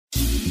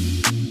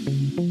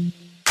This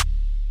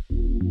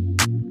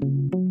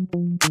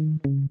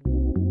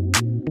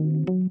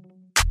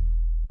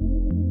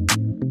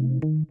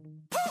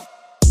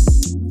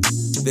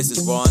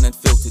is raw and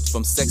unfiltered,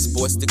 from sex,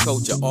 sports to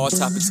culture, all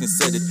topics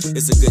considered.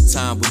 It's a good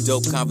time with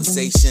dope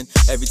conversation.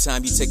 Every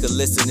time you take a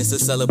listen, it's a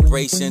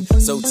celebration.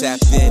 So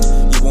tap in,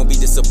 you won't be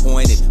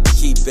disappointed.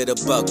 Keep it a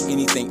buck,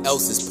 anything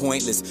else is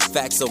pointless.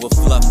 Facts over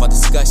fluff, our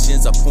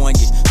discussions are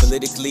poignant.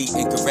 Politically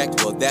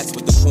incorrect, well that's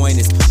what the point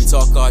is. We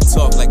talk our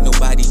talk like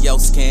nobody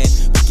else can.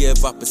 We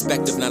give our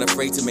perspective, not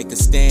afraid to make a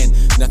stand.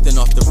 Nothing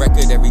off the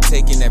record, every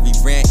take and every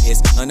rant is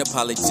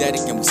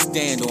unapologetic, and we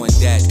stand on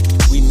that.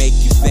 We make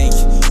you think,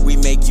 we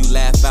make you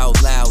laugh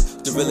out loud.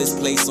 The realest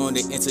place on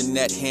the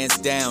internet,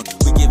 hands down.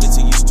 We give it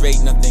to you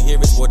straight, nothing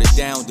here is watered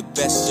down. The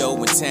best show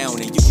in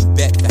town, and you can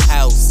bet the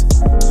house.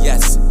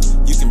 Yes,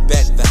 you can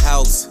bet the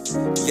house.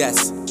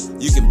 Yes,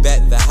 you can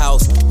bet the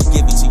house. We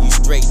give it to you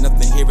straight,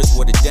 nothing here is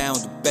watered down.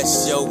 The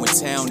best show in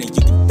town, and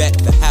you can bet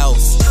the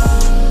house.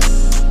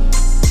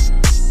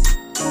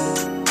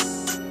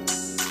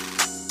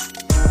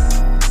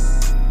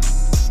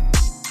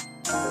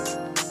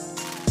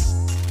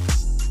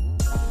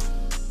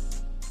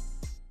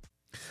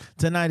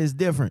 Tonight is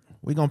different.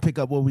 We're going to pick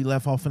up where we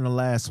left off in the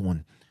last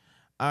one.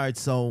 All right,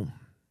 so,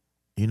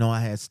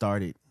 I had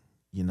started,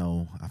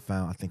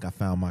 I think I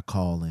found my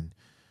calling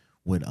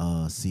with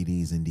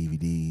CDs and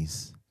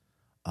DVDs.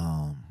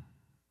 I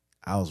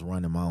was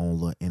running my own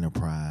little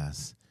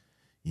enterprise.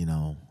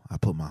 I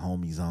put my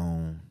homies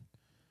on.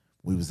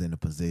 We was in a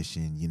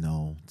position,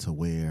 to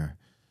where,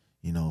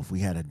 if we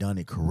had done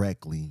it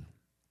correctly,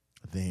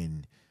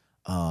 then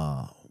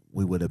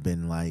we would have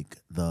been like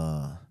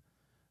the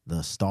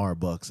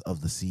Starbucks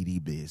of the CD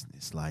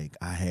business. Like,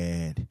 I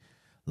had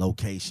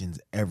locations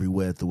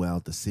everywhere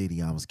throughout the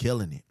city. I was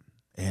killing it.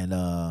 And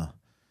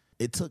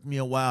it took me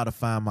a while to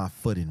find my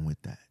footing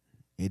with that.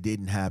 It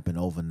didn't happen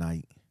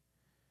overnight.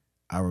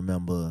 I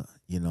remember,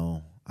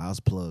 I was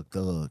plug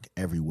thug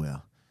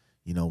everywhere,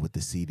 with the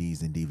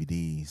CDs and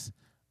DVDs.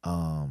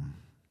 I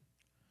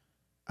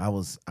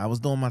was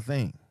doing my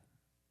thing.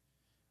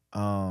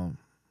 I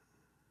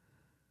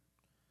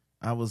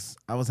was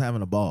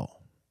having a ball.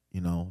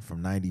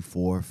 From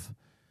 94th,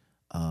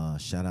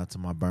 shout out to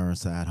my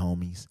Burnside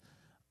homies,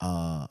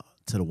 to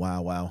the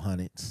Wild Wild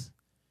Hundreds.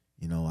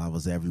 I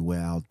was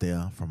everywhere out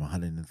there from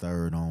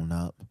 103rd on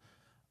up.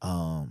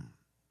 I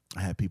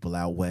had people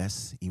out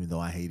west, even though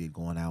I hated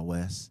going out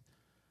west.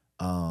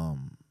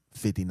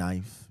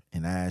 59th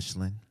in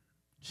Ashland,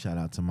 shout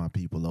out to my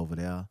people over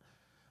there.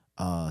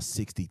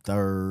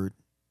 63rd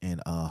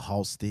in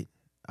Halsted,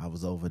 I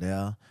was over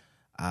there.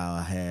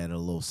 I had a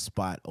little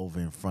spot over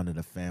in front of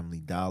the Family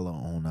Dollar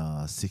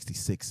on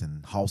 66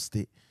 and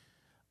Halsted.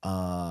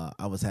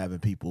 I was having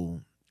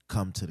people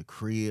come to the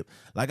crib.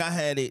 Like, I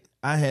had it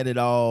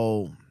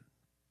all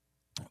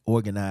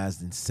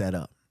organized and set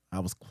up. I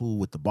was cool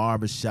with the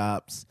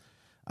barbershops.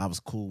 I was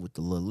cool with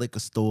the little liquor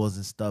stores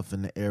and stuff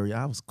in the area.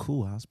 I was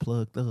cool. I was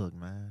plug thug,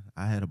 man.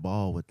 I had a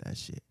ball with that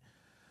shit.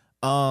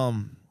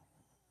 For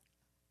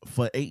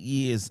 8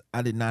 years,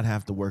 I did not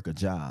have to work a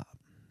job.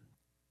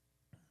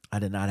 I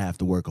did not have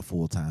to work a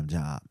full-time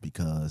job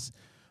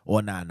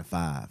or 9 to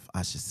 5,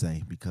 I should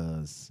say,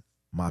 because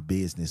my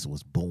business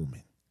was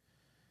booming.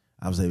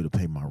 I was able to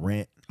pay my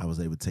rent. I was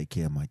able to take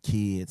care of my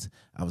kids.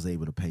 I was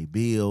able to pay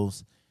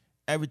bills.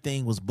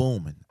 Everything was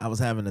booming. I was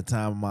having the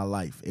time of my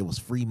life. It was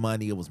free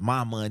money. It was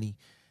my money.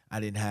 I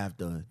didn't have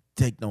to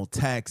take no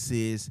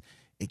taxes.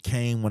 It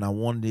came when I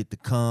wanted it to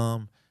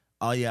come.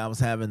 Oh, yeah, I was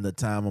having the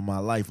time of my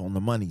life on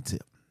the money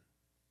tip.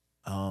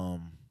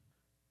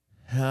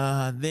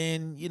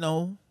 Then,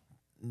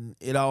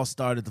 it all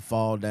started to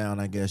fall down,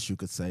 I guess you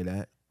could say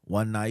that.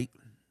 One night,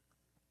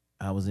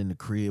 I was in the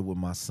crib with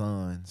my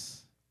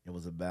sons. It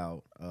was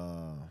about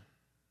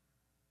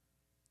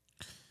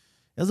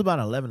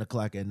 11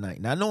 o'clock at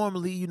night. Now,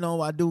 normally,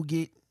 I do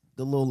get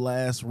the little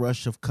last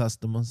rush of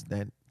customers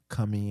that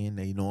come in.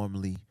 They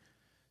normally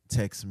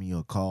text me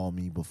or call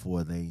me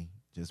before they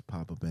just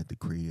pop up at the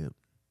crib.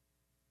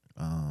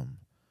 On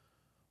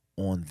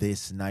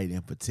this night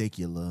in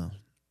particular,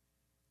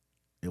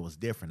 it was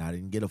different. I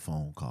didn't get a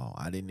phone call.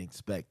 I didn't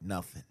expect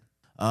nothing.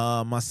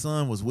 My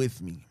son was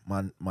with me,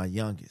 my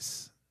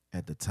youngest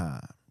at the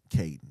time,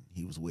 Caden.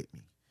 He was with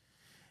me.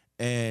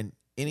 And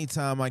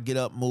anytime I get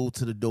up, move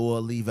to the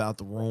door, leave out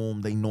the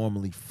room, they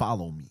normally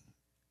follow me.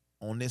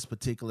 On this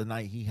particular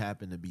night, he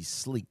happened to be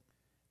asleep.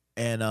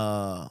 And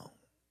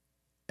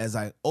as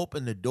I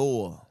opened the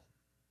door,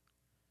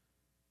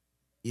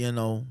 it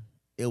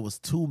was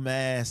two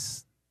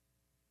masked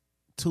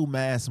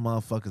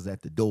motherfuckers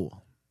at the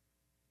door.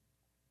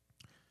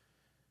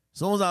 As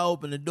soon as I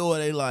opened the door,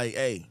 they like,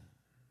 hey,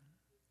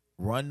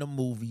 run the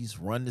movies,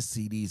 run the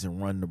CDs,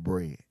 and run the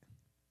bread.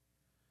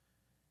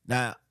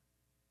 Now,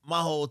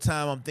 my whole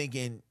time I'm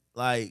thinking,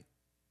 like,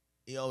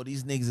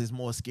 these niggas is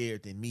more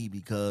scared than me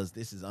because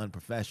this is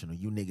unprofessional.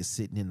 You niggas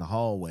sitting in the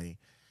hallway.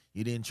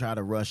 You didn't try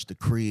to rush the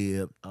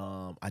crib.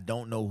 I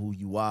don't know who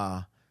you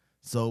are.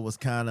 So it was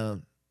kind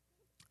of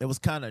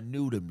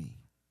new to me.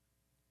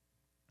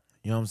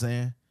 You know what I'm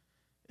saying?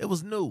 It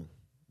was new.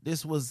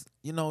 this was,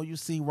 you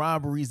see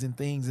robberies and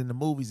things in the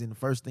movies, and the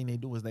first thing they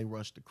do is they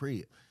rush the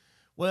crib.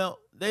 Well,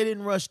 they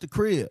didn't rush the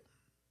crib.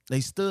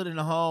 They stood in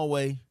the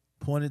hallway,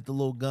 pointed the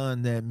little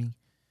gun at me,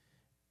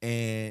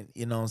 and,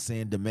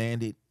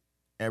 demanded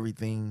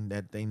everything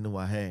that they knew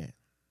I had.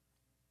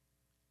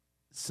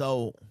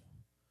 So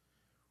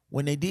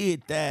when they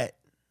did that,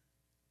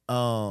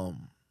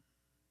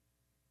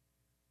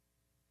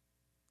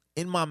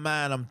 in my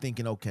mind, I'm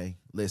thinking, okay,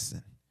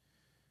 listen,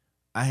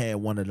 I had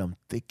one of them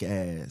thick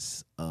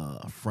ass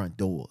front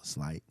doors,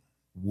 like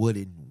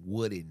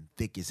wooden,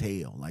 thick as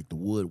hell. Like the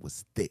wood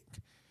was thick.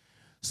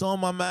 So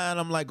in my mind,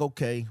 I'm like,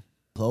 okay,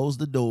 close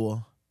the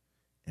door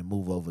and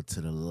move over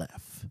to the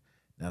left.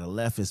 Now the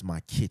left is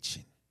my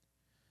kitchen.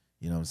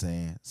 You know what I'm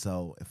saying?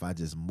 So if I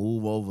just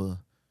move over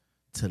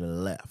to the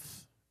left.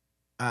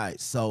 All right,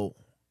 so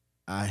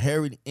I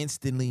hurried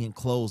instantly and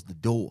closed the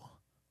door,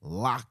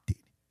 locked it,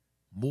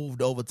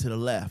 moved over to the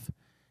left.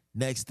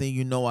 Next thing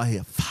you know, I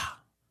hear fire.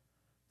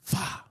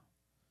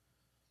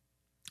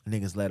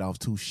 Niggas let off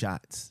 2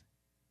 shots,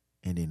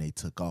 and then they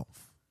took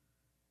off.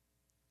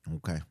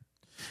 Okay.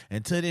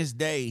 And to this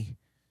day,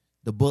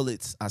 the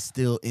bullets are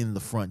still in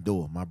the front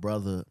door. My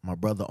brother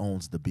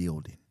owns the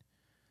building.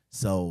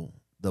 So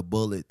the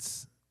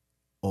bullets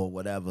or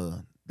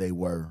whatever they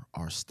were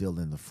are still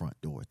in the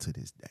front door to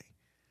this day.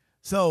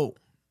 So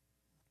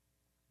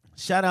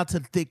shout out to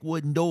the thick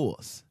wooden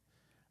doors.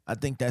 I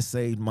think that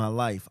saved my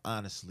life,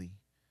 honestly.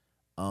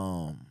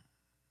 And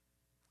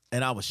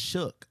I was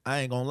shook. I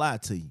ain't gonna lie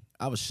to you.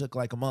 I was shook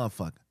like a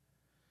motherfucker.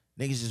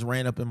 Niggas just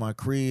ran up in my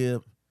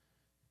crib,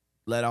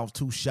 let off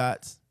 2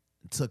 shots,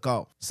 and took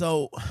off.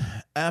 So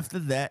after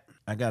that,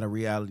 I got a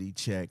reality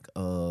check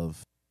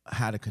of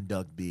how to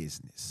conduct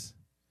business.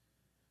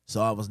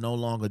 So I was no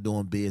longer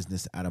doing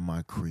business out of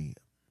my crib.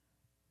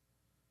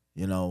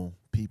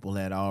 People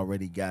had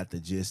already got the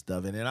gist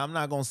of it. And I'm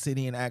not going to sit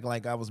here and act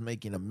like I was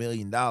making $1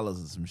 million or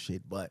some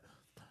shit, but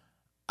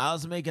I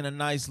was making a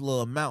nice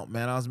little amount,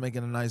 man. I was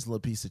making a nice little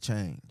piece of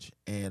change.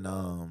 And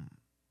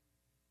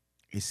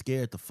it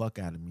scared the fuck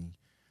out of me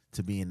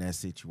to be in that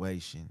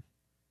situation.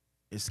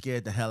 It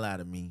scared the hell out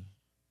of me.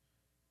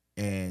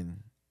 And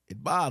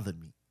it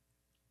bothered me.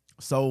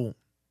 So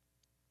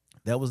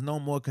there was no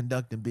more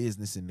conducting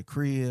business in the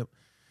crib.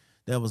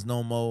 There was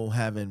no more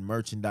having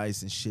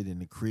merchandise and shit in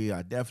the crib.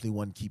 I definitely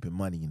wasn't keeping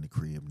money in the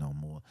crib no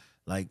more.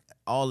 Like,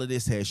 all of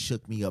this had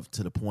shook me up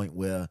to the point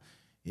where,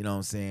 you know what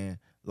I'm saying,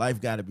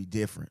 life got to be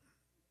different.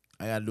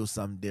 I got to do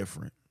something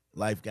different.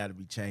 Life got to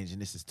be changing.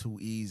 This is too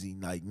easy.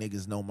 Like,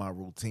 niggas know my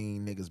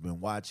routine. Niggas been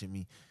watching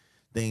me.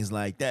 Things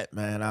like that,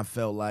 man. I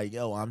felt like,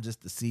 yo, I'm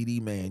just a CD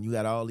man. You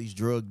got all these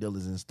drug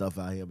dealers and stuff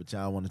out here, but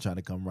y'all want to try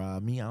to come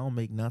rob me. I don't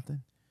make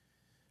nothing.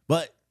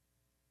 But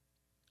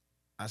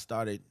I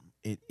started,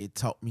 it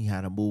taught me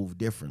how to move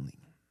differently.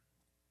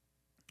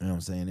 You know what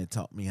I'm saying? It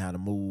taught me how to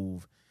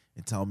move.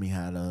 It taught me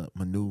how to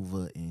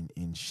maneuver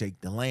and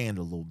shake the land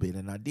a little bit,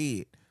 and I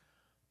did.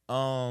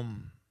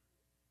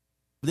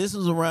 This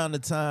was around the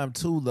time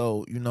too,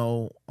 though,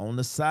 on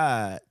the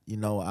side,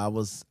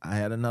 I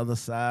had another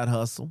side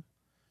hustle,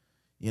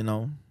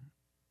 I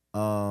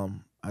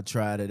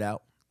tried it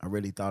out. I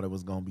really thought it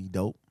was gonna be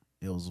dope.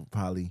 It was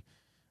probably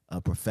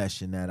a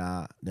profession that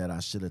I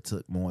should have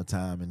took more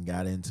time and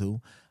got into.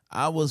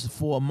 I was,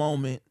 for a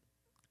moment,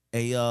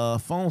 a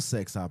phone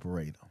sex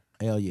operator.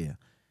 Hell yeah.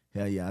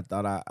 I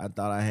thought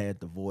I had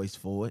the voice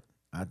for it.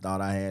 I thought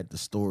I had the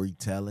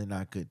storytelling.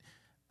 I could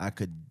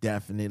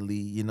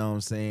definitely,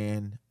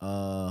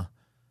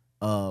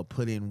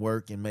 put in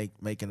work and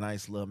make a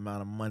nice little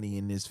amount of money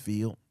in this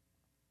field.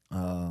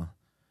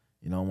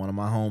 One of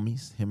my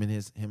homies,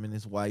 him and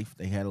his wife,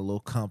 they had a little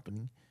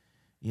company.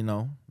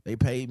 They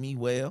paid me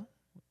well.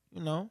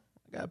 I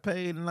got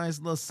paid a nice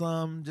little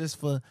sum just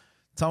for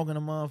talking to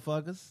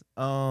motherfuckers.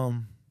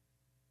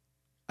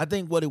 I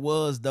think what it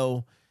was,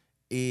 though,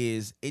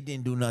 is it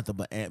didn't do nothing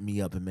but amp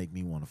me up and make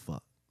me want to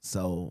fuck.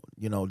 So,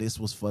 this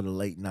was for the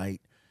late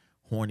night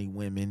horny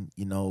women,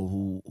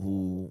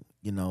 who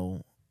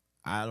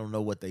I don't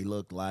know what they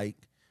look like,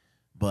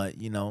 but,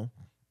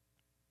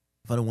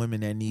 for the women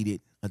that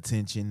needed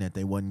attention that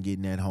they wasn't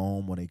getting at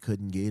home, or they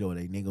couldn't get, or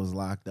they nigga was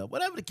locked up,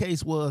 whatever the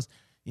case was,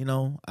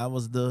 I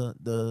was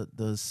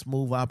the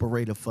smooth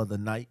operator for the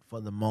night,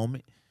 for the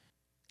moment.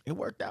 It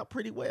worked out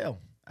pretty well.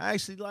 I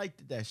actually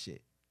liked that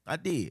shit. I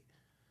did.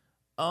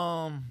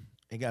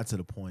 It got to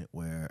the point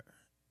where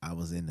I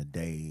was in the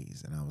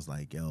daze, and I was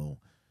like, yo,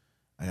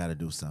 I got to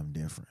do something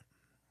different.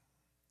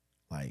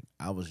 Like,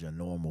 I was your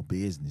normal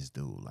business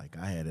dude. Like,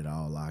 I had it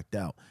all locked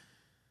out.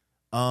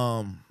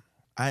 I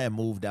had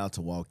moved out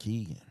to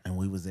Waukegan, and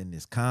we was in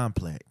this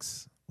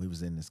complex.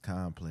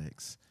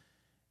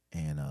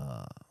 And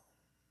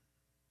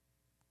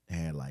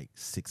had like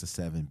 6 or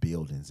 7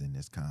 buildings in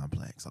this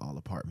complex, all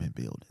apartment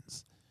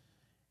buildings.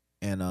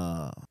 And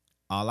all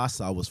I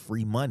saw was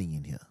free money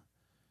in here.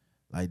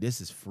 Like,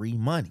 this is free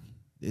money.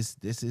 This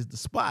is the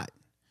spot.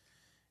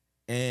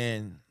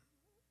 And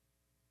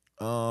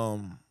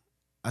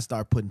I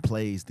started putting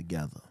plays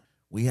together.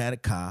 We had a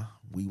car.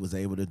 We was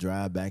able to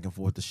drive back and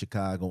forth to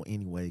Chicago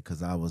anyway,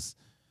 because I was,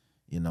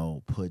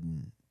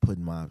 putting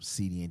my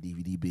CD and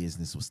DVD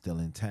business was still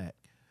intact.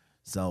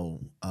 So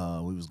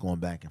we was going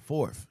back and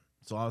forth.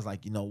 So I was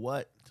like, you know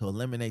what? To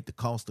eliminate the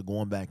cost of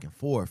going back and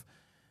forth,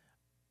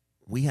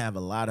 we have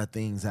a lot of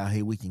things out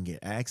here we can get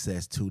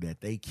access to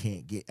that they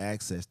can't get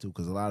access to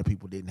because a lot of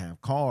people didn't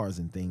have cars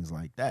and things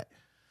like that.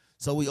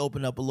 So we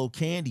opened up a little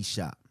candy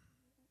shop,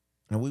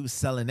 and we was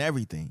selling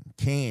everything: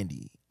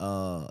 candy,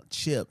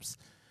 chips,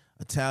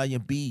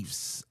 Italian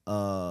beefs,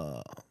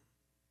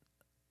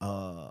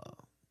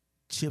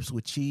 chips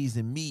with cheese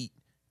and meat,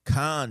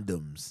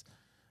 condoms,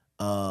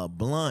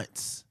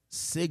 blunts,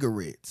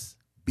 cigarettes,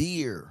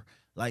 beer,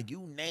 like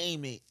you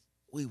name it,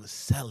 we was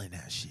selling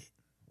that shit.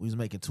 We was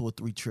making 2 or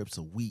 3 trips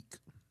a week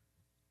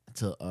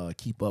to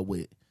keep up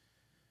with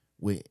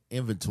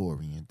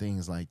inventory and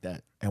things like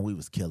that. And we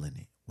was killing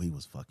it. We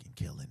was fucking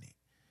killing it.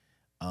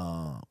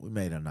 We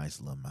made a nice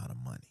little amount of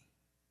money,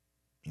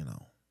 you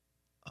know.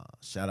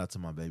 Shout out to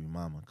my baby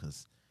mama,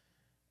 because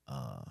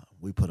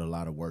we put a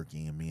lot of work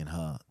in, me and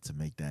her, to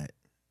make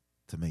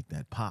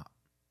that pop.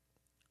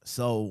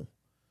 So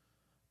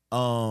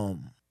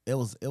it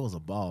was a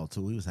ball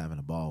too. We was having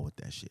a ball with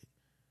that shit.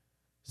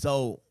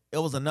 So it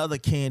was another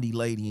candy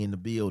lady in the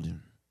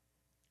building,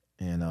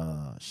 and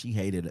she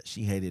hated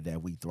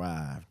that we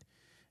thrived,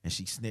 and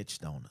she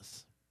snitched on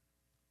us.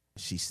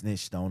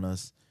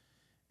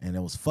 And it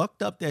was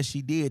fucked up that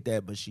she did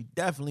that, but she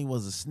definitely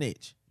was a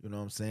snitch. You know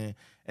what I'm saying?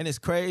 And it's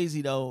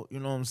crazy though, you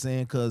know what I'm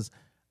saying? Because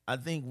I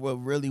think what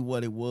it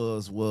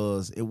was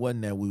it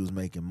wasn't that we was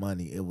making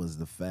money. It was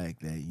the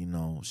fact that, you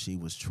know, she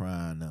was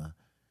trying to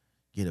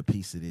get a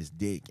piece of this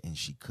dick and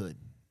she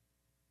couldn't.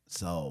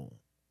 So,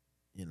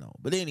 you know,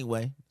 but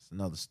anyway, it's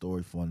another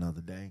story for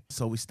another day.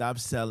 So we stopped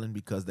selling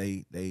because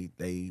they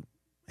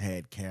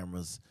had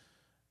cameras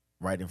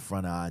right in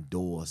front of our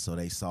door, so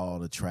they saw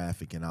the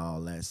traffic and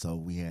all that, so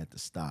we had to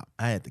stop.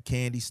 I had the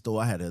candy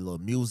store. I had a little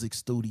music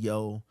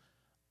studio.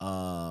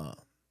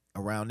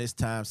 Around this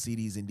time,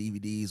 CDs and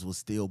DVDs was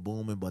still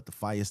booming, but the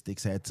Fire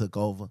Sticks had took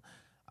over.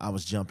 I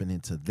was jumping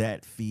into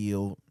that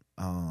field.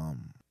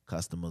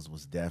 Customers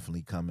was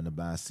definitely coming to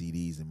buy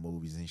CDs and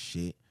movies and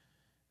shit.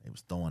 They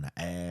was throwing an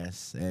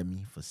ass at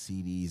me for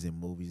CDs and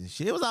movies and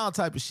shit. It was all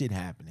type of shit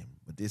happening,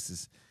 but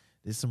this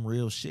some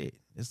real shit.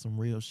 It's some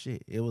real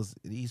shit. It was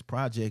these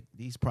project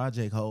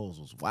hoes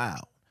was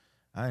wild.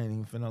 I ain't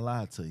even finna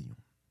lie to you.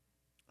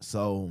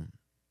 So,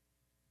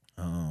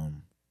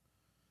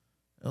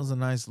 it was a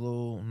nice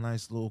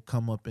little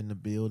come up in the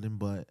building,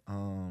 but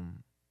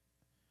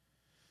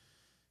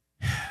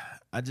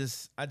I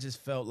just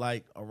felt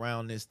like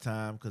around this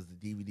time, because the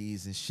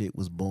DVDs and shit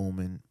was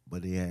booming,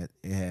 but it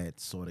had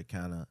sort of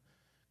kind of,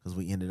 because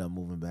we ended up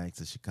moving back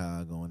to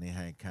Chicago, and it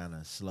had kind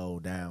of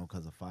slowed down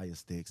because of Fire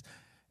Sticks,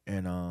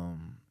 and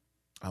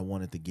I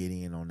wanted to get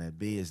in on that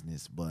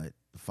business, but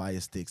the Fire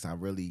Sticks, I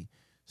really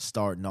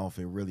starting off,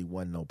 it really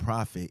wasn't no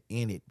profit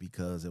in it,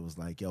 because it was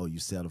like, yo, you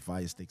sell the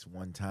Fire Sticks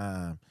one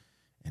time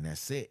and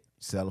that's it.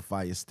 Sell the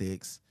Fire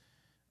Sticks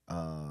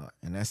and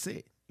that's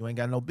it. You ain't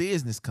got no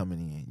business coming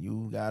in.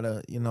 You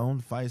gotta, you know,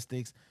 the Fire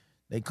Sticks,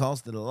 they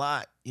costed a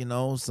lot, you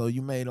know, so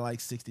you made like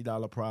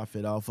 $60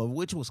 profit off of,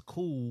 which was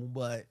cool,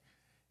 but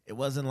it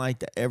wasn't like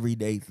the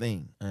everyday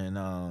thing. And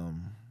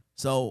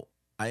so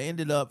I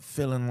ended up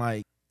feeling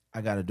like I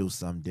gotta do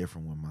something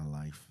different with my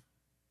life.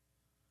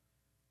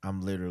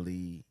 I'm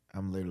literally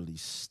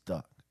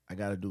stuck. I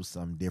gotta do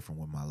something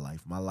different with my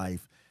life. My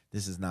life,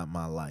 this is not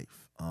my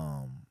life.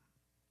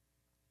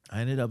 I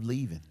ended up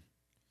leaving.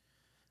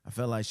 I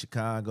felt like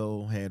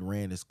Chicago had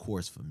ran its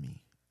course for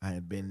me. I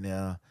had been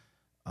there.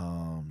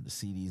 The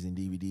CDs and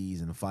DVDs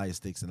and the Fire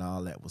Sticks and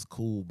all that was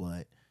cool,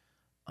 but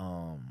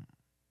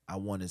I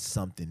wanted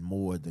something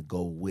more to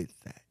go with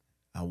that.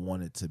 I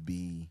wanted to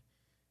be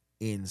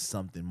in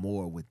something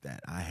more with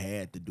that. I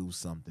had to do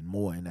something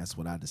more, and that's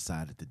what I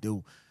decided to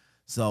do.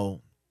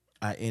 So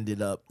I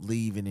ended up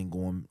leaving and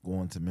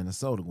going to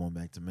Minnesota, going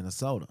back to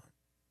Minnesota.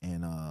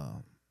 And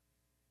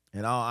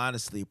in all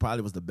honesty, it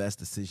probably was the best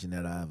decision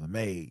that I ever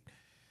made,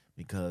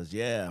 because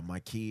yeah, my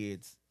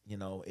kids, you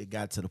know, it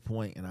got to the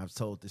point, and I've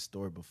told this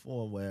story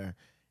before, where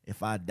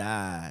if I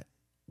died,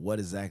 what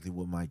exactly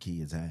would my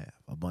kids have?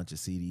 A bunch of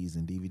CDs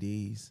and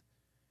DVDs?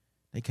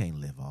 They can't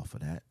live off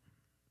of that.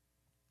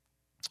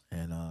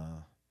 And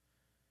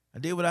I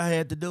did what I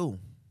had to do.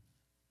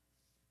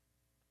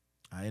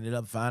 I ended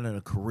up finding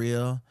a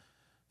career,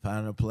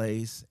 finding a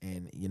place,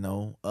 and, you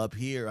know, up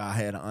here I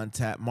had an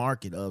untapped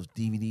market of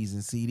DVDs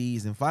and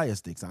CDs and Fire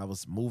Sticks. I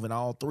was moving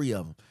all 3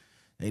 of them.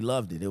 They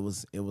loved it. I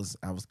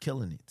was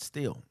killing it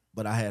still.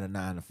 But I had a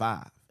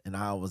 9-to-5, and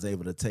I was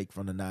able to take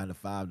from the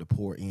 9-to-5 to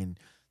pour in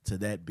to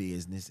that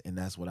business, and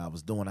that's what I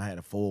was doing. I had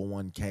a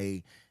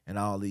 401k and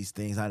all these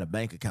things. I had a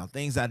bank account,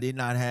 things I did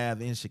not have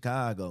in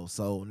Chicago.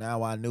 So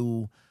now I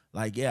knew,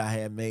 like, yeah, I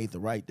had made the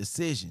right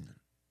decision.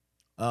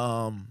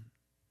 My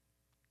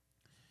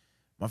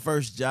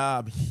first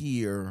job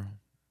here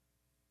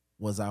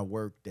was I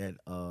worked at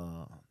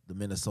the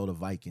Minnesota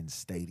Vikings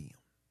Stadium.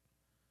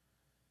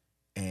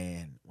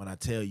 And when I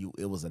tell you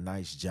it was a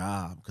nice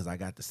job, because I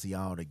got to see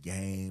all the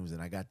games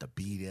and I got to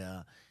be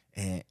there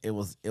and it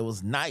was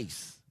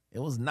nice. It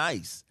was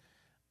nice.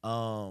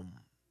 Um,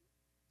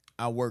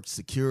 I worked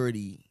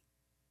security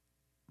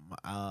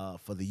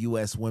for the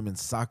U.S.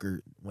 women's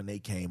soccer when they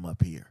came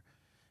up here.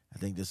 I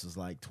think this was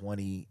like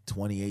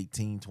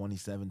 2018,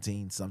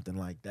 2017, something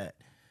like that.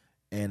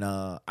 And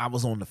I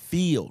was on the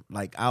field.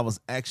 Like, I was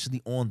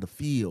actually on the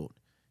field.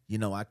 You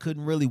know, I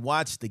couldn't really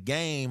watch the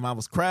game. I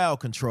was crowd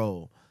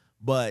control.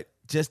 But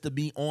just to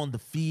be on the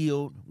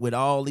field with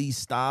all these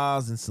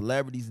stars and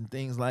celebrities and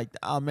things like that,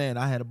 oh man,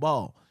 I had a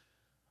ball.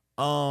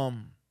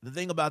 The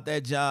thing about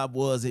that job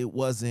was it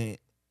wasn't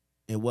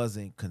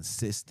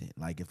consistent.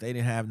 Like, if they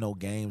didn't have no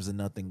games or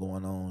nothing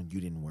going on,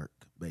 you didn't work,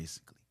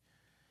 basically.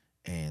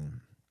 And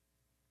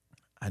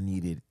I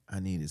needed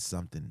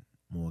something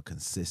more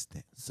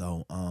consistent.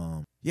 So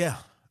yeah,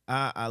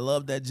 I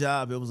loved that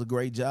job. It was a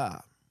great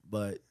job,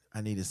 but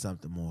I needed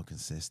something more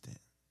consistent.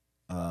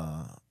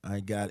 I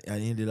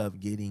ended up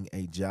getting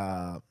a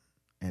job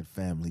at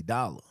Family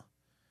Dollar.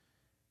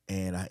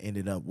 And I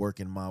ended up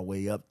working my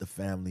way up to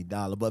Family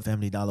Dollar. But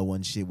Family Dollar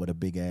wasn't shit with a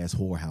big ass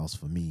whorehouse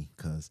for me.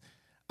 Cause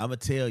I'ma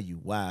tell you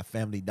why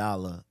Family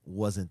Dollar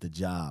wasn't the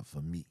job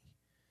for me.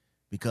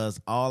 Because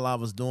all I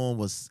was doing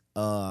was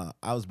I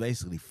was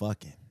basically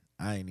fucking.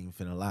 I ain't even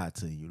finna lie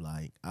to you.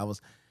 Like,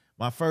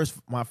 my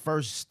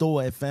first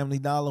store at Family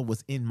Dollar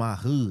was in my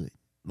hood.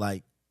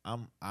 Like,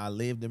 I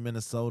lived in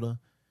Minnesota.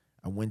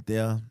 I went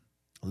there,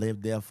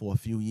 lived there for a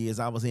few years.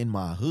 I was in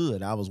my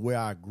hood. I was where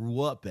I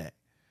grew up at.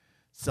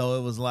 So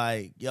it was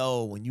like,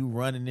 yo, when you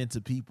running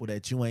into people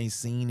that you ain't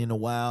seen in a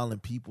while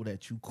and people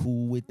that you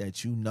cool with,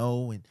 that you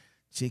know, and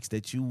chicks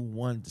that you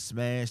wanted to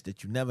smash,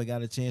 that you never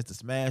got a chance to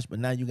smash, but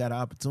now you got an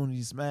opportunity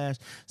to smash.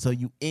 So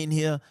you in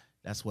here,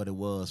 that's what it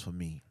was for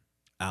me.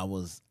 I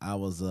was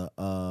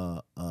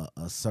a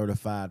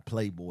certified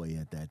playboy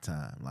at that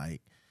time.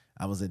 Like,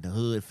 I was in the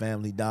hood,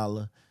 Family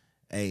Dollar.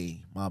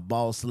 Hey, my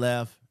boss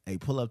left. Hey,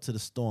 pull up to the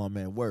store, I'm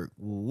at work.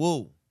 Woo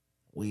woo.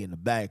 We in the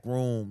back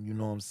room, you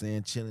know what I'm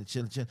saying, chilling.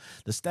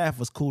 The staff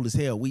was cool as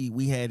hell.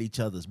 We had each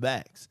other's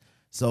backs.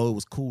 So it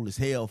was cool as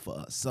hell for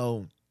us.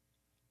 So,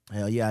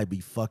 hell yeah, I'd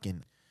be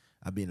in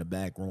the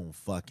back room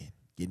fucking,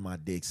 getting my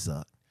dick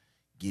sucked,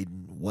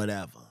 getting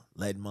whatever,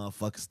 letting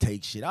motherfuckers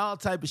take shit, all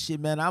type of shit,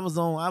 man. I was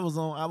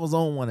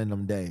on one of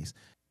them days.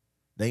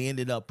 They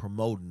ended up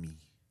promoting me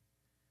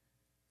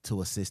to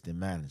assistant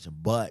manager.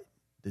 But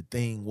the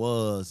thing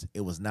was,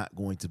 it was not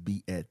going to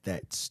be at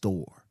that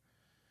store.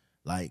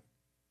 Like,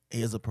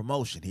 here's a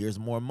promotion, here's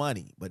more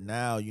money. But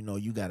now, you know,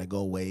 you got to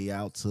go way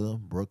out to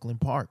Brooklyn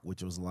Park,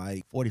 which was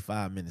like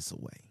 45 minutes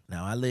away.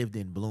 Now, I lived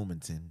in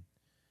Bloomington.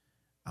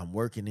 I'm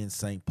working in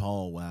St.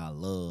 Paul, where I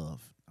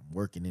love. I'm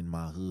working in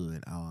my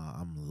hood.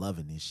 I'm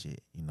loving this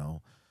shit, you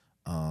know.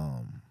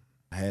 I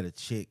had a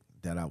chick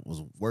that I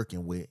was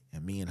working with,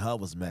 and me and her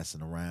was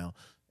messing around,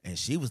 and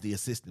she was the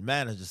assistant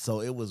manager, so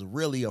it was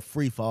really a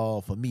free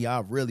fall for me. I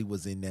really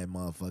was in that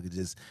motherfucker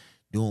just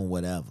doing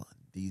whatever.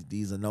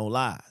 These are no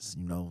lies,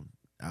 you know.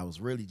 I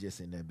was really just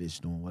in that bitch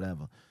doing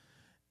whatever.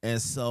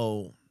 And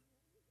so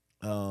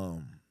I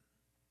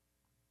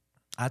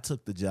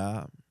took the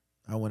job.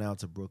 I went out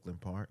to Brooklyn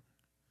Park.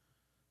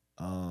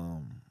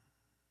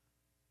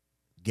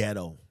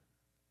 Ghetto.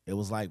 It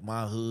was like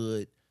my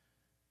hood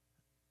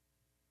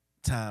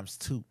times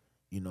two.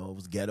 You know, it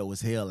was ghetto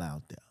as hell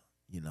out there,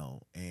 you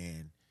know.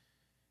 And,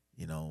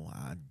 you know,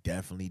 I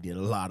definitely did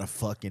a lot of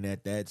fucking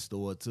at that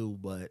store too.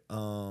 But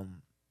I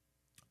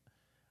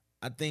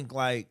think,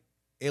 like,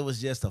 it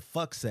was just a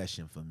fuck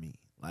session for me.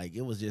 Like,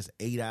 it was just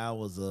 8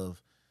 hours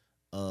of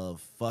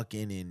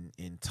fucking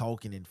and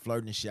talking and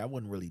flirting and shit. I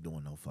wasn't really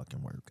doing no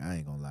fucking work. I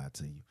ain't gonna lie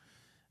to you.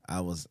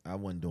 I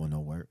wasn't doing no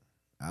work.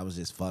 I was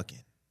just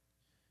fucking.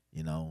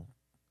 You know,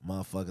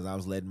 motherfuckers, I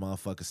was letting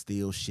motherfuckers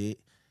steal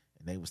shit,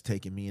 and they was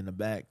taking me in the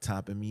back,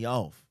 topping me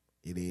off.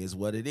 It is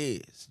what it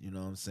is. You know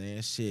what I'm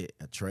saying? Shit.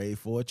 A trade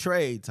for a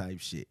trade type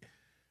shit.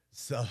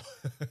 So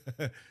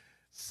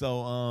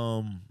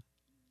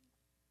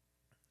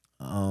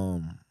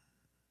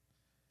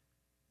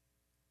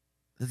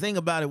the thing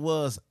about it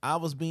was, I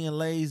was being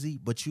lazy,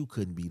 but you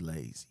couldn't be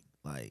lazy.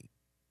 Like,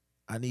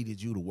 I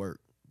needed you to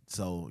work.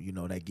 So, you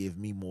know, that gave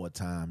me more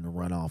time to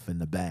run off in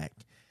the back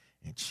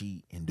and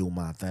cheat and do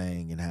my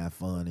thing and have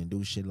fun and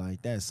do shit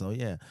like that. So,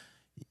 yeah,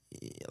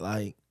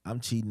 like,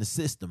 I'm cheating the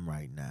system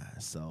right now.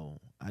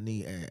 So,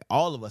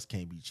 all of us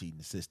can't be cheating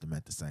the system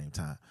at the same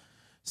time.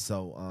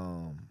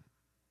 So,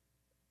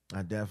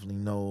 I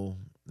definitely know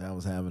that I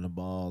was having a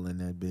ball in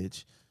that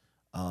bitch.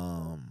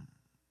 I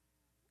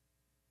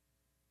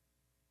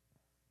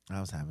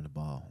was having a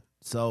ball.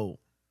 So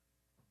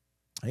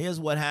here's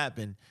what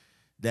happened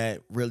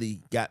that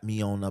really got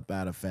me on up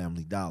out of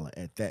Family Dollar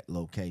at that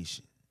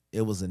location.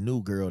 It was a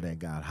new girl that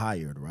got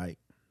hired, right?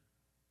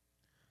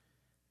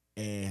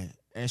 And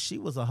she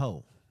was a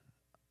hoe.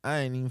 I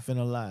ain't even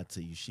finna lie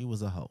to you. She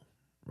was a hoe,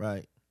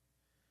 right?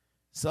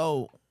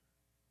 So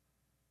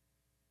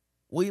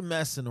we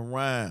messing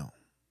around.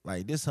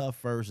 Like, this her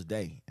first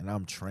day, and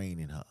I'm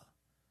training her.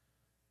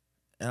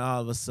 And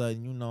all of a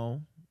sudden, you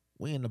know,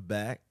 we in the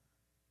back,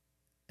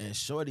 and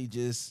shorty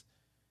just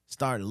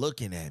start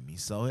looking at me.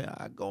 So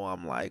I go,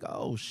 I'm like,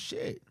 oh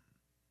shit.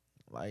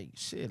 Like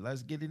shit,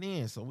 let's get it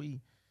in. So we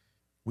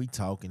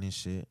talking and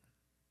shit.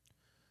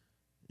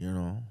 You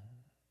know,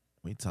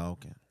 we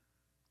talking.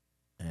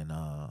 And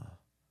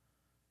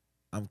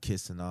I'm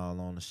kissing all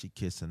on her, she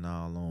kissing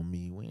all on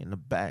me. We in the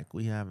back,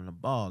 we having a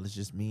ball. It's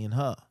just me and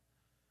her.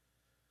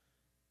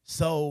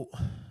 So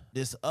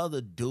this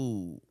other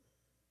dude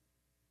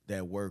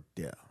that worked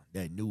there,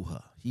 that knew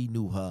her, he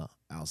knew her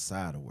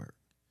outside of work.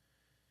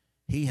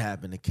 He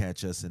happened to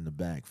catch us in the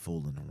back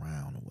fooling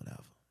around or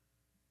whatever.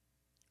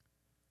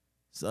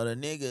 So the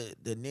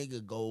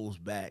nigga goes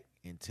back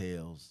and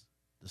tells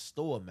the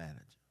store manager.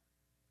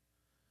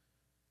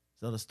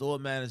 So the store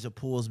manager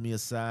pulls me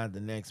aside the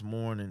next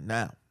morning.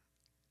 Now,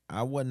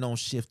 I wasn't on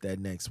shift that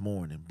next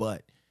morning,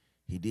 but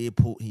he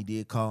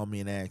did call me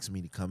and ask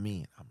me to come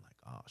in. I'm like,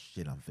 oh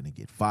shit, I'm finna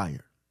get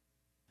fired.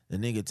 The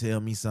nigga tell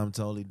me something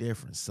totally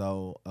different.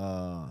 So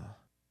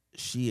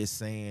she is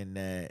saying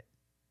that,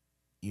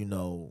 you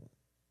know,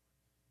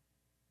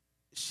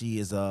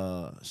 she's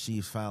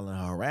filing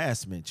a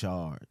harassment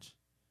charge.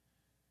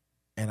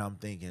 And I'm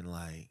thinking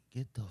like,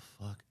 get the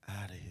fuck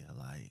out of here.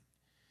 Like,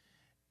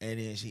 and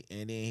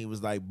then he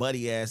was like,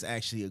 buddy ass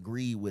actually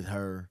agreed with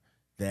her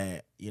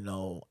that, you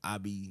know, I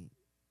be,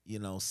 you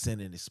know,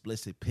 sending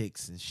explicit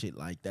pics and shit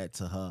like that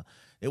to her.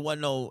 It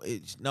wasn't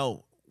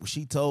no,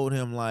 she told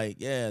him like,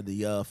 yeah,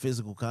 the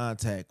physical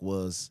contact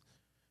was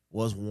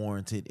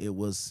warranted. It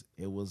was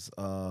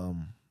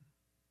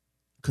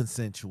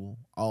consensual,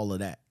 all of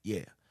that.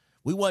 Yeah.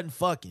 We wasn't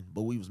fucking,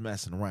 but we was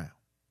messing around.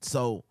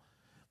 So,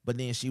 but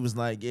then she was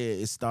like, yeah,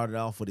 it started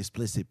off with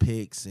explicit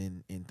pics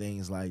and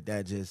things like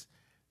that, just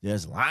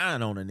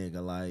lying on a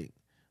nigga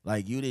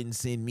like you didn't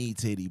send me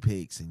titty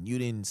pics and you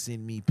didn't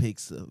send me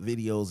pics of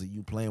videos of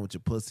you playing with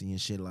your pussy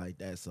and shit like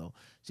that. So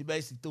she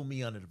basically threw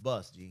me under the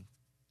bus, G.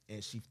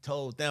 And she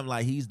told them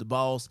like he's the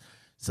boss.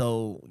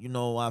 So, you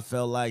know, I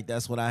felt like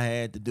that's what I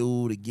had to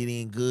do to get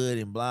in good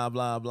and blah,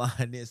 blah, blah,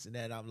 and this and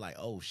that. I'm like,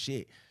 oh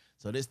shit.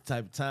 So this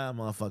type of time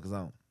motherfuckers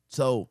on.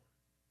 So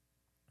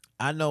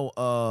I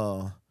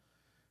know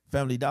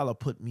Family Dollar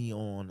put me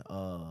on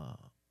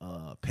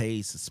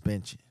paid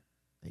suspension.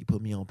 They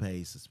put me on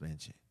paid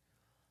suspension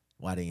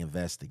while they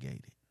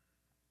investigated.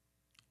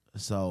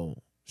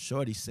 So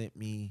Shorty sent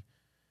me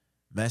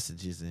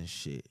messages and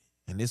shit.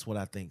 And this is what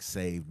I think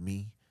saved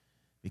me,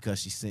 because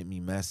she sent me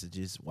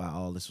messages while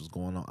all this was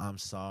going on. I'm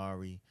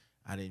sorry.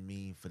 I didn't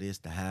mean for this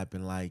to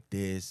happen like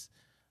this.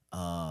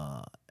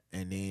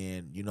 And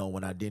then, you know,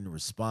 when I didn't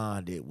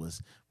respond, it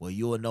was, well,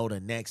 you'll know the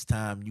next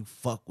time you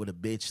fuck with a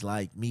bitch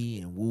like me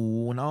and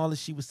woo, and all that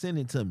she was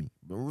sending to me.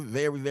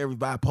 Very, very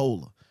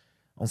bipolar,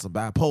 on some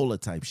bipolar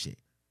type shit.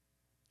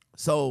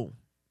 So,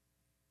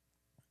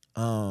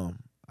 I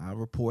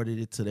reported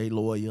it to their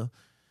lawyer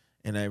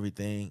and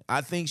everything.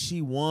 I think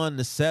she won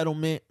the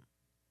settlement.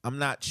 I'm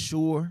not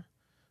sure,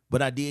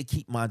 but I did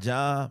keep my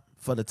job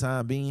for the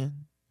time being.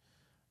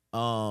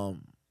 But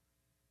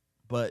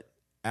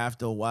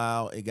after a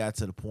while, it got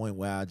to the point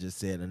where I just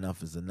said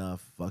enough is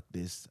enough. Fuck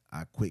this.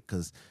 I quit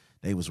because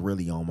they was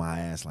really on my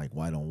ass like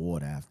white on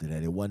water after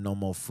that. It wasn't no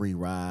more free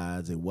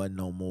rides. It wasn't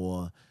no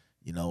more,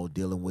 you know,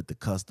 dealing with the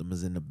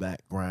customers in the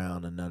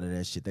background and none of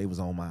that shit. They was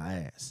on my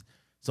ass.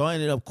 So I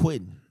ended up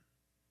quitting.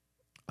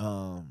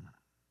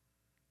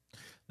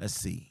 Let's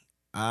see.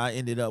 I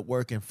ended up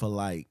working for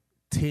like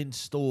 10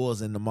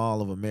 stores in the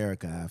Mall of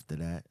America after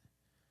that.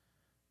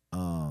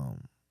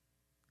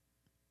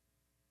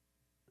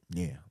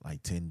 Yeah,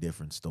 like 10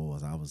 different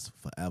stores. I was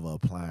forever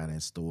applying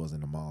at stores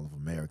in the Mall of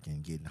America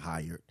and getting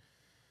hired.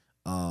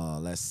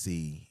 Let's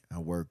see. I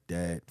worked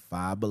at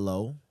Five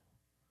Below.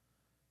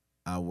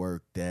 I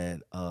worked at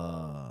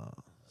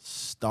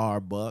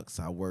Starbucks.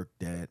 I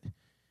worked at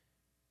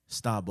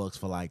Starbucks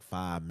for like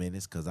 5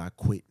 minutes because I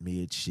quit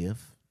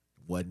mid-shift.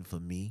 Wasn't for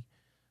me.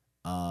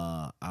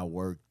 I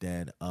worked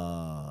at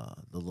the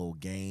little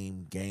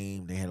game.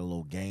 They had a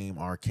little game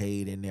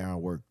arcade in there. I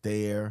worked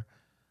there.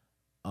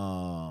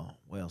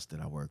 What else did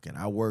I work at?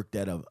 I worked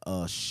at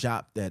a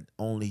shop that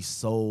only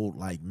sold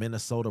like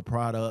Minnesota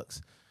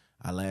products.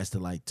 I lasted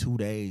like 2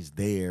 days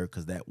there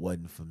because that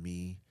wasn't for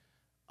me.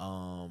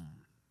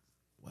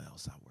 What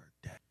else I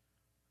worked at?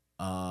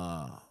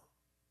 I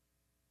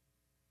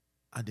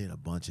did a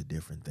bunch of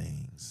different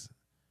things.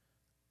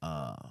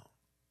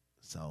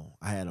 So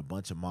I had a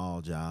bunch of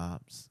mall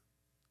jobs,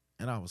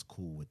 and I was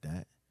cool with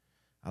that.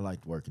 I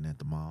liked working at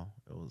the mall.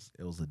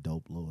 It was a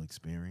dope little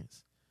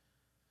experience.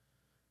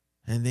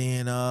 And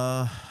then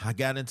I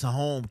got into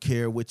home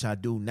care, which I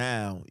do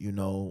now. You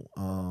know,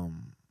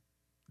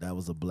 that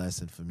was a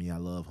blessing for me. I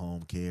love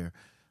home care.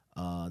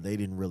 They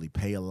didn't really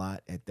pay a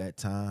lot at that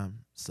time,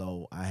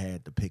 so I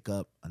had to pick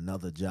up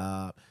another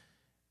job.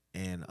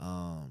 And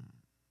I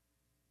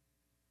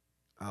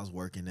was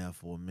working there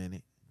for a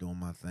minute, doing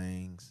my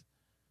things.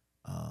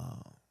 I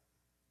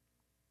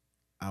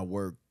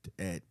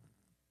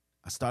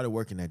started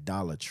working at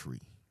Dollar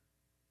Tree.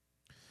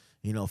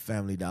 You know,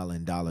 Family Dollar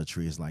and Dollar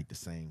Tree is like the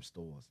same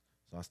stores.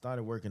 So I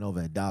started working over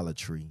at Dollar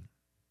Tree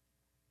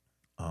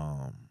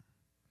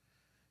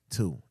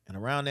Pt2. And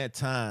around that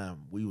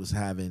time, we was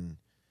having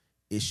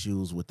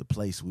issues with the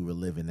place we were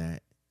living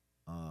at.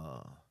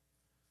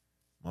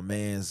 My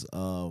man's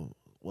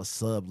was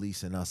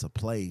subleasing us a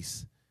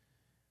place,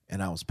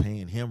 and I was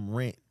paying him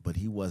rent, but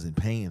he wasn't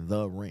paying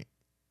the rent.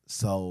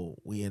 So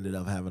we ended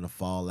up having a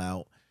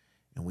fallout,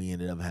 and we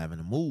ended up having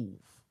to move.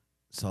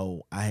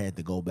 So I had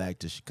to go back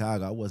to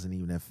Chicago. I wasn't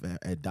even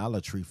at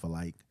Dollar Tree for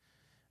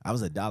I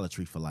was at Dollar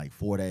Tree for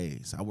 4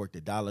 days. I worked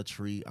at Dollar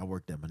Tree. I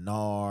worked at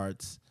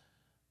Menards.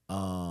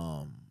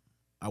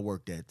 I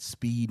worked at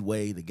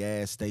Speedway, the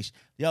gas station.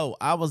 Yo,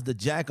 I was the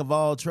jack of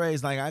all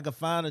trades. Like, I could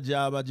find a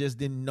job. I just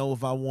didn't know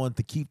if I wanted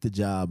to keep the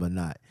job or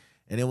not.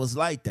 And it was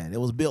like that. It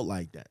was built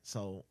like that.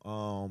 So,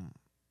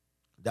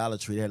 Dollar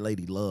Tree, that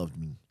lady loved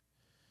me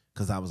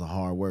because I was a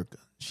hard worker.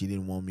 She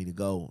didn't want me to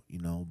go,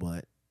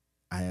 but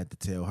I had to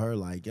tell her,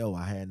 yo,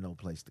 I had no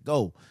place to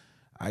go.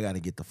 I got to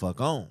get the fuck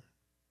on.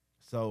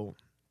 So,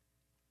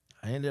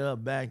 I ended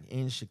up back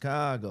in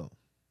Chicago.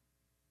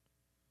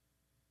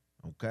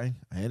 Okay,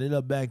 I ended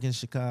up back in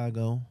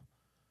Chicago.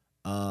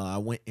 I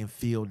went and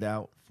filled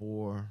out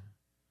for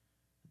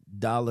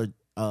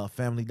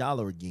Family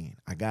Dollar again.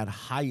 I got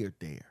hired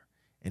there,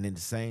 and at the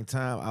same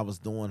time, I was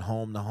doing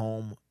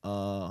home-to-home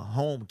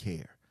home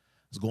care.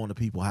 I was going to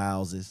people's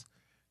houses,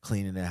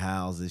 cleaning their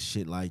houses,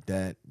 shit like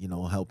that.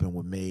 Helping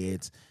with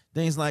meds,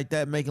 things like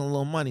that, making a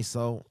little money.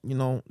 So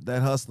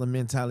that hustler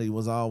mentality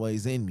was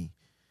always in me.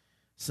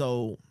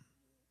 So,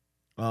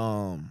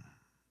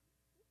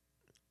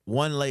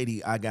 one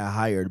lady I got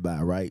hired by,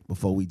 right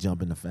before we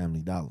jump into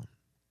Family Dollar.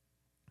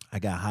 I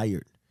got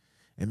hired,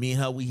 and me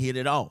and her, we hit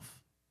it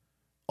off.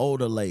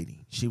 Older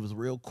lady. She was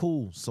real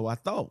cool, so I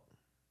thought.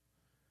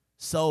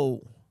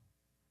 So,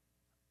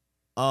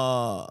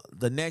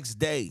 the next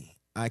day,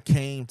 I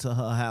came to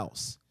her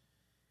house,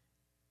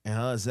 and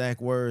her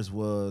exact words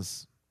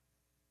was,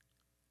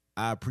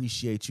 I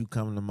appreciate you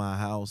coming to my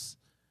house.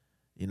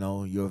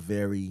 You're a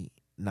very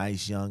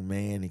nice young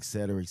man, et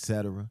cetera,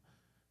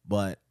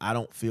 but I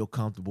don't feel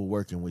comfortable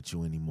working with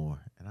you anymore.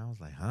 And I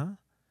was like, huh?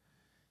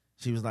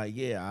 She was like,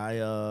 yeah,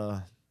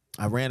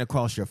 I ran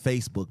across your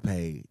Facebook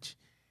page,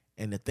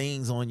 and the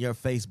things on your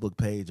Facebook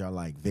page are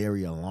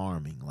very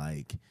alarming.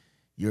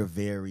 You're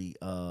very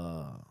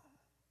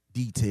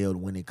detailed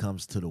when it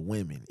comes to the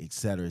women, et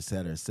cetera, et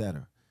cetera, et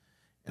cetera.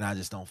 And I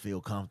just don't feel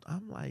comfortable.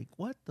 I'm like,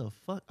 what the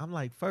fuck? I'm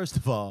like, first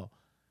of all,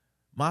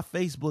 my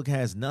Facebook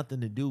has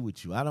nothing to do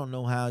with you. I don't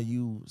know how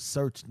you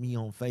searched me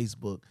on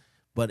Facebook,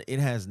 but it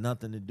has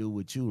nothing to do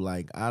with you.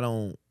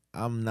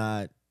 I'm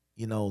not,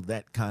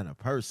 that kind of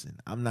person.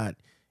 I'm not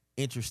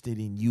interested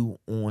in you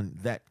on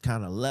that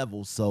kind of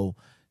level. So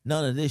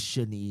none of this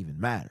shouldn't even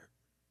matter.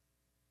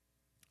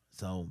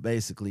 So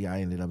basically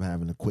I ended up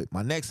having to quit.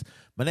 My next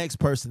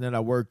person that I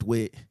worked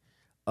with,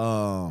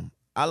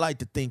 I like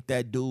to think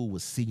that dude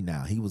was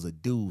senile. He was a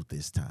dude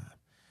this time.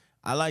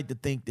 I like to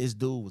think this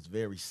dude was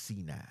very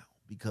senile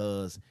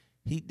because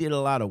he did a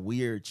lot of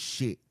weird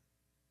shit,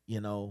 He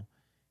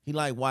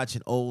liked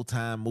watching old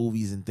time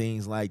movies and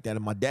things like that.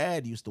 And my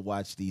dad used to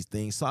watch these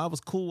things. So I was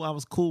cool. I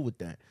was cool with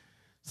that.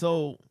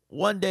 So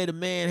one day the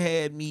man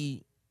had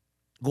me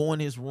go in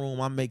his room.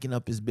 I'm making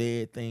up his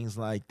bed, things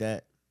like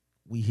that.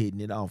 We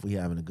hitting it off. We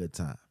having a good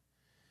time.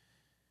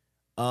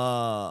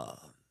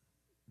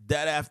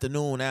 That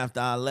afternoon after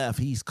I left,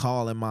 he's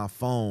calling my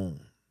phone.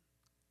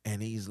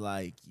 And he's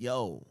like,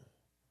 yo,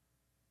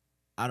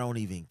 I don't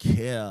even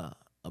care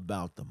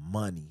about the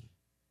money.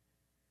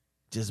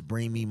 Just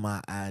bring me my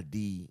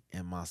ID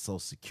and my social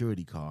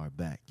security card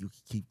back. You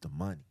can keep the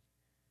money.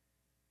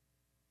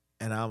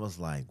 And I was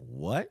like,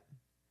 what?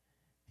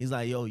 He's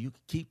like, yo, you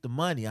can keep the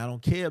money. I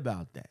don't care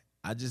about that.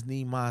 I just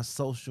need my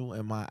social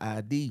and my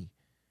ID.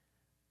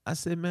 I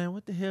said, man,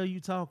 what the hell are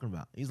you talking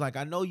about? He's like,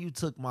 I know you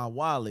took my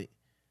wallet.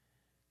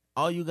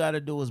 All you got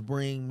to do is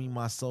bring me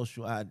my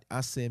social ID.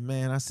 I said,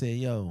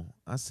 yo,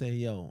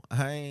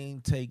 I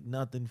ain't take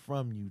nothing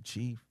from you,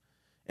 Chief.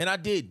 And I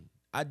didn't,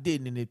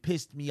 and it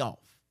pissed me off.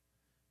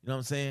 You know what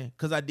I'm saying?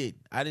 Because I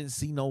didn't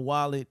see no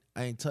wallet.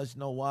 I ain't touched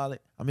no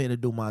wallet. I'm here to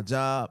do my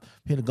job. I'm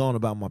here to go on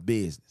about my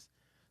business.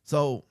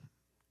 So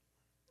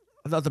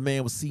I thought the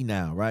man was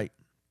senile, right?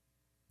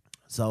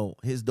 So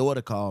his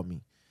daughter called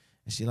me.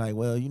 And she like,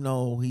 well,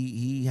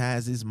 he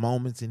has his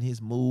moments and his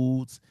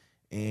moods.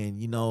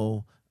 And,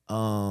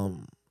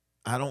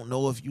 I don't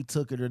know if you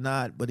took it or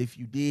not. But if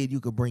you did, you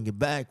could bring it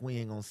back. We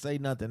ain't going to say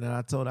nothing. And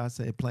I told her, I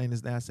said, plain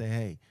as that, I said,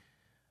 hey,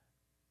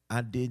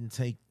 I didn't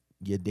take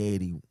your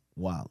daddy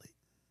wallet.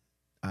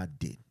 I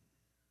didn't.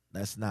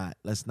 Let's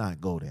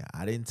not go there.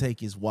 I didn't take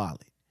his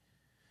wallet.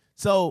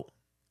 So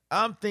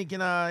I'm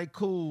thinking, all right,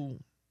 cool.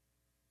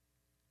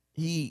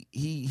 He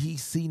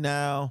see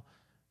now,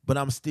 but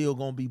I'm still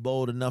gonna be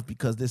bold enough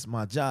because this is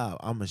my job.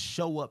 I'm gonna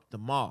show up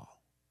tomorrow.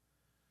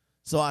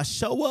 So I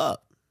show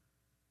up.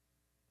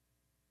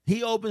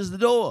 He opens the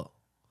door.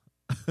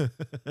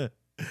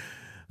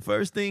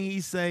 First thing he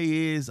say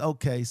is,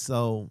 okay,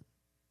 so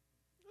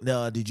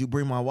did you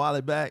bring my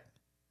wallet back?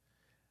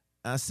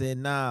 I said,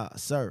 nah,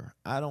 sir,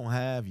 I don't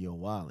have your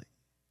wallet.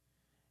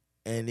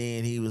 And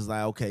then he was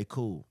like, okay,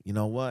 cool. You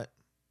know what?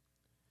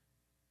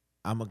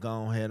 I'm going to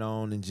go ahead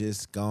on and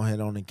just go ahead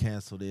on and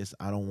cancel this.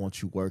 I don't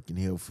want you working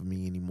here for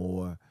me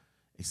anymore,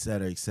 et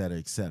cetera, et cetera,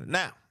 et cetera.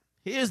 Now,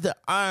 here's the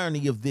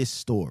irony of this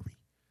story.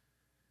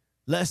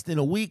 Less than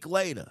a week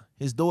later,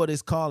 his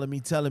daughter's calling me,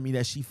 telling me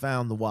that she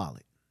found the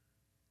wallet.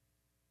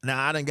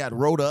 Now, I done got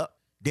wrote up.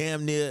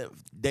 Damn near,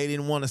 they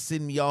didn't want to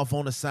send me off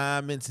on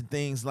assignments and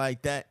things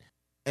like that.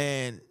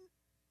 And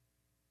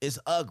it's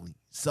ugly.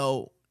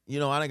 So, I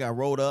done got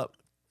wrote up,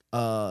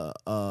 all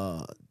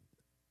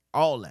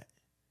that.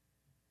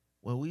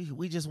 Well,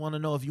 we just want to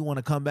know if you want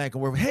to come back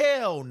and work.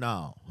 Hell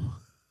no.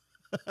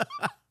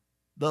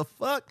 The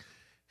fuck?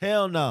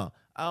 Hell no.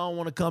 I don't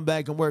want to come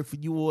back and work for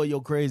you or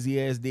your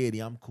crazy ass daddy.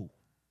 I'm cool.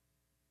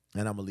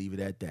 And I'm going to leave it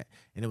at that.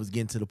 And it was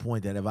getting to the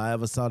point that if I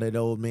ever saw that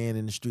old man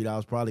in the street, he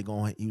was probably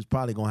going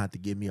to have to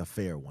give me a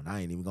fair one.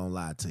 I ain't even going to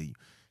lie to you.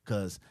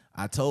 Because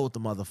I told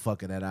the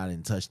motherfucker that I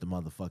didn't touch the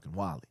motherfucking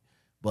wallet.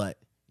 But,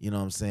 you know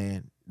what I'm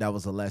saying? That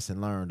was a lesson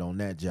learned on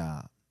that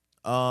job.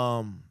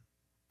 I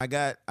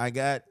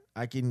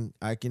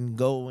can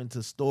go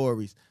into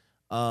stories.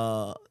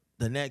 The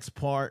next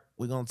part,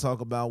 we're going to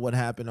talk about what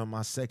happened on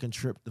my second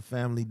trip to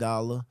Family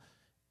Dollar.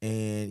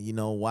 And,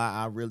 why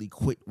I really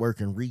quit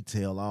working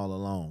retail all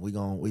along. We're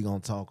gonna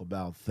talk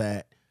about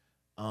that.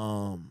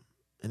 And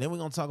then we're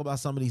going to talk about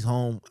some of these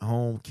home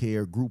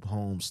care, group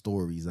home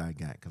stories I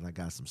got, because I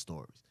got some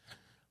stories.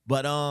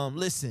 But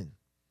listen,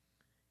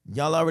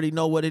 y'all already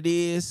know what it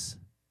is.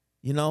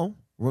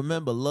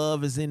 Remember,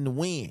 love is in the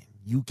wind.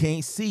 You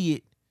can't see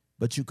it,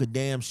 but you could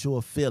damn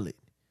sure feel it.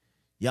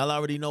 Y'all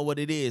already know what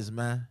it is,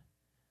 man.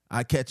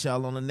 I'll catch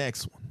y'all on the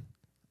next one.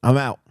 I'm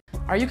out.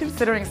 Are you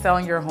considering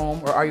selling your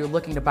home, or are you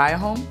looking to buy a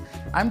home?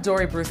 I'm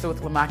Dory Brewster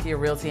with Lamakia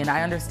Realty, and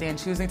I understand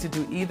choosing to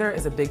do either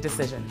is a big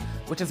decision,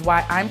 which is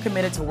why I'm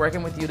committed to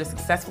working with you to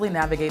successfully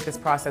navigate this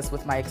process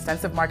with my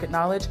extensive market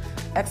knowledge,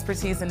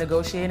 expertise in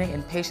negotiating,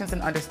 and patience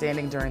and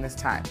understanding during this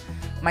time.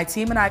 My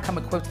team and I come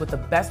equipped with the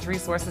best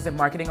resources and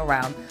marketing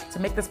around to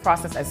make this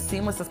process as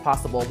seamless as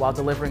possible while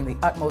delivering the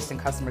utmost in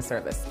customer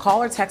service.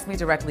 Call or text me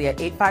directly at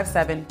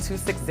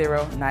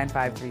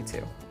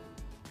 857-260-9532.